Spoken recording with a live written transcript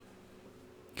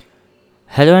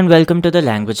Hello and welcome to the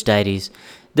Language Diaries.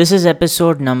 This is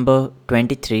episode number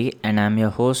 23 and I'm your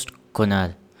host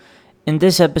Kunal. In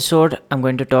this episode, I'm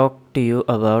going to talk to you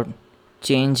about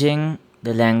changing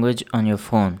the language on your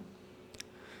phone.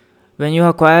 When you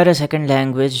acquire a second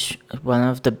language, one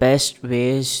of the best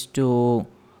ways to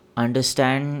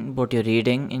understand what you're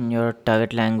reading in your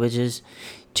target language is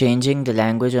changing the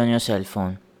language on your cell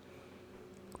phone.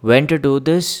 When to do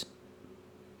this?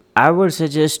 I would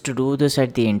suggest to do this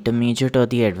at the intermediate or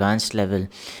the advanced level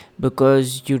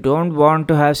because you don't want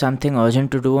to have something urgent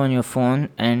to do on your phone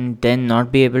and then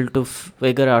not be able to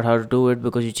figure out how to do it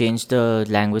because you changed the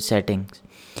language settings.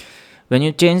 When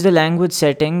you change the language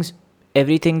settings,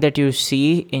 everything that you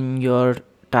see in your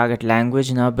target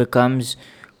language now becomes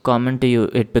common to you.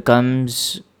 It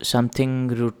becomes something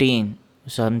routine,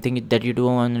 something that you do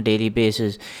on a daily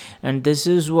basis. And this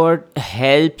is what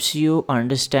helps you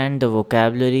understand the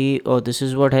vocabulary, or this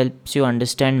is what helps you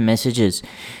understand messages.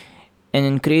 An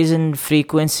increase in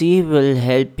frequency will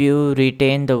help you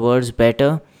retain the words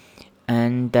better,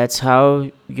 and that's how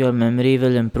your memory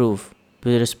will improve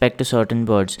with respect to certain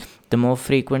words. The more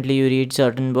frequently you read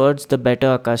certain words, the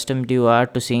better accustomed you are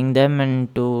to seeing them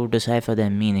and to decipher their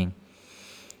meaning.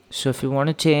 So, if you want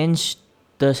to change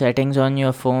the settings on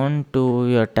your phone to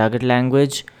your target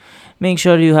language, make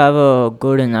sure you have a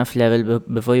good enough level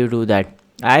before you do that.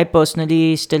 I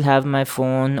personally still have my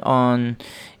phone on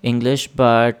English,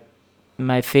 but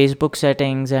my Facebook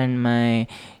settings and my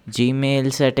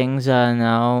Gmail settings are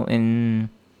now in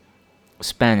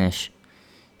Spanish.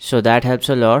 So that helps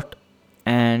a lot.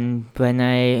 And when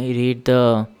I read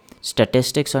the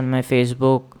statistics on my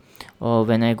Facebook or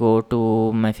when I go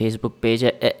to my Facebook page,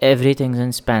 everything's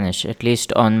in Spanish, at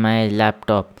least on my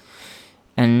laptop.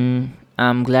 And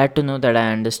I'm glad to know that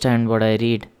I understand what I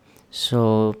read.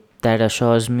 So that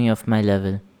assures me of my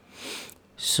level.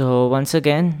 So, once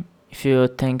again, if you're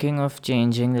thinking of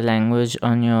changing the language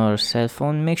on your cell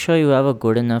phone, make sure you have a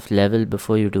good enough level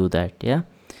before you do that. Yeah.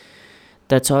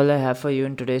 That's all I have for you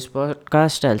in today's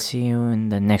podcast. I'll see you in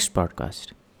the next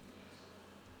podcast.